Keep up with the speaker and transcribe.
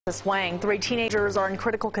Wang. 3 teenagers are in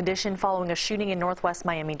critical condition following a shooting in northwest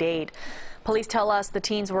Miami-Dade. Police tell us the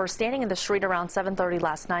teens were standing in the street around 7:30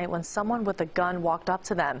 last night when someone with a gun walked up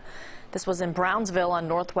to them. This was in Brownsville on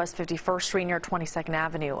Northwest 51st Street near 22nd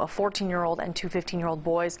Avenue. A 14-year-old and 2 15-year-old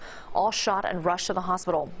boys all shot and rushed to the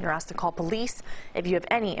hospital. You're asked to call police if you have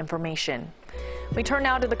any information. We turn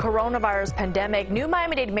now to the coronavirus pandemic. New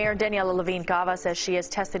Miami-Dade Mayor Daniela Levine Cava says she has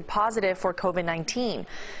tested positive for COVID-19.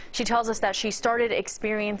 She tells us that she started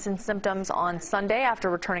experiencing symptoms on Sunday after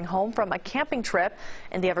returning home from a camping trip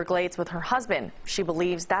in the Everglades with her husband. She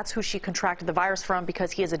believes that's who she contracted the virus from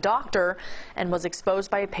because he is a doctor and was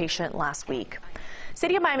exposed by a patient last week.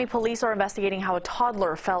 City of Miami police are investigating how a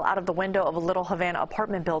toddler fell out of the window of a Little Havana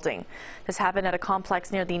apartment building. This happened at a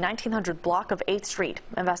complex near the 1900 block of 8th Street.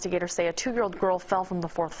 Investigators say a 2-year-old girl fell from the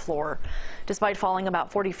 4th floor. Despite falling about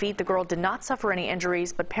 40 feet, the girl did not suffer any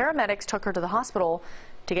injuries, but paramedics took her to the hospital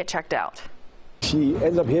to get checked out. She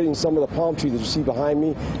ended up hitting some of the palm trees that you see behind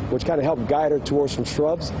me, which kind of helped guide her towards some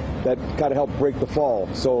shrubs that kind of helped break the fall.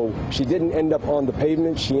 So she didn't end up on the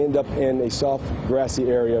pavement. She ended up in a soft, grassy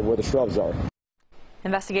area where the shrubs are.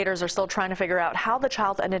 Investigators are still trying to figure out how the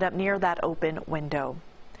child ended up near that open window.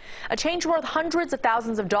 A change worth hundreds of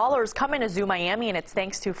thousands of dollars coming to Zoo Miami, and it's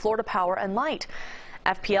thanks to Florida Power and Light.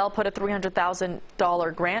 FPL put a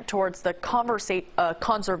 $300,000 grant towards the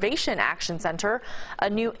Conservation Action Center, a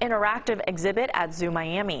new interactive exhibit at Zoo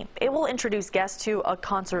Miami. It will introduce guests to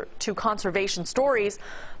conservation stories,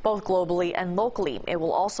 both globally and locally. It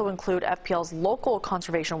will also include FPL's local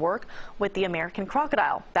conservation work with the American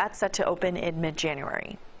crocodile. That's set to open in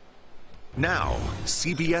mid-January. Now,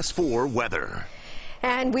 CBS 4 weather.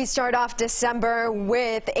 And we start off December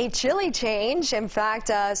with a chilly change. In fact,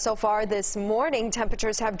 so far this morning,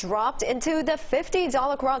 temperatures have dropped into the 50s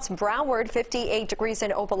all across Broward, 58 degrees in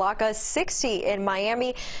Opa-locka, 60 in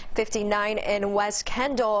Miami, 59 in West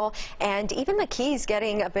Kendall, and even the Keys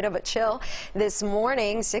getting a bit of a chill this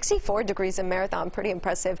morning, 64 degrees in Marathon, pretty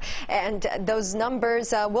impressive. And those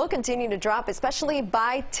numbers will continue to drop, especially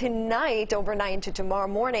by tonight, overnight into tomorrow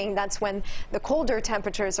morning. That's when the colder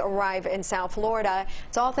temperatures arrive in South Florida.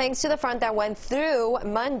 It's all thanks to the front that went through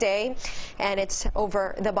Monday, and it's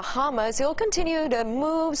over the Bahamas. It'll continue to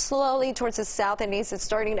move slowly towards the south and east. It's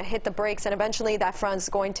starting to hit the brakes, and eventually that front's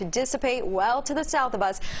going to dissipate well to the south of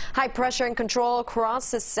us. High pressure and control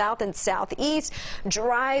across the south and southeast,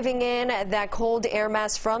 driving in that cold air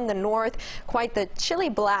mass from the north. Quite the chilly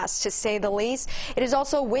blast, to say the least. It is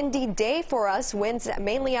also a windy day for us. Winds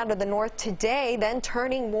mainly out of the north today, then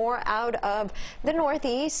turning more out of the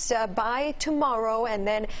northeast by tomorrow. And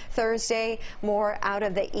then Thursday, more out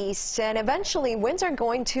of the east. And eventually, winds are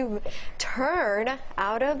going to turn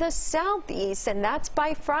out of the southeast. And that's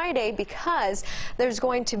by Friday, because there's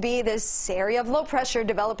going to be this area of low pressure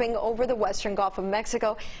developing over the western Gulf of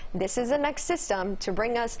Mexico. This is the next system to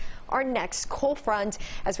bring us our next cold front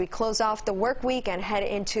as we close off the work week and head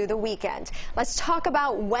into the weekend. Let's talk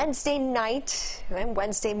about Wednesday night and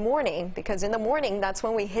Wednesday morning, because in the morning, that's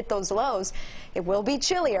when we hit those lows. It will be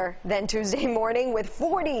chillier than Tuesday morning, with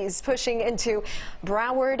 40s pushing into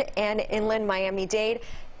Broward and inland Miami-Dade.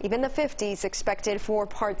 Even the 50s expected for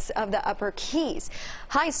parts of the upper Keys.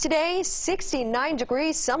 Highs today, 69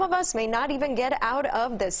 degrees. Some of us may not even get out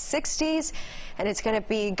of the 60s, and it's going to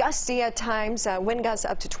be gusty at times, wind gusts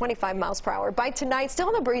up to 25 miles per hour. By tonight, still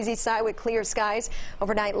on the breezy side with clear skies.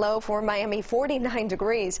 Overnight low for Miami, 49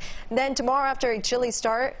 degrees. Then tomorrow, after a chilly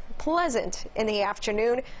start, pleasant in the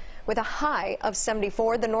afternoon, with a high of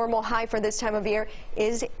 74. The normal high for this time of year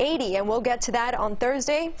is 80, and we'll get to that on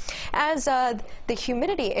Thursday as the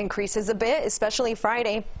humidity increases a bit, especially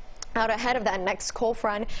Friday. Out ahead of that next cold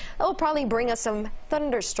front, it'll probably bring us some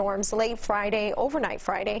thunderstorms late Friday, overnight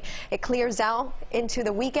Friday. It clears out into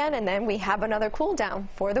the weekend, and then we have another cool down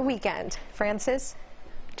for the weekend. Francis?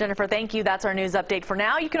 Jennifer, thank you. That's our news update for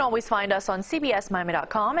now. You can always find us on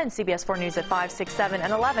CBSMiami.com and CBS 4 News at 5, 6, 7,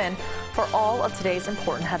 and 11 for all of today's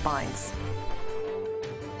important headlines.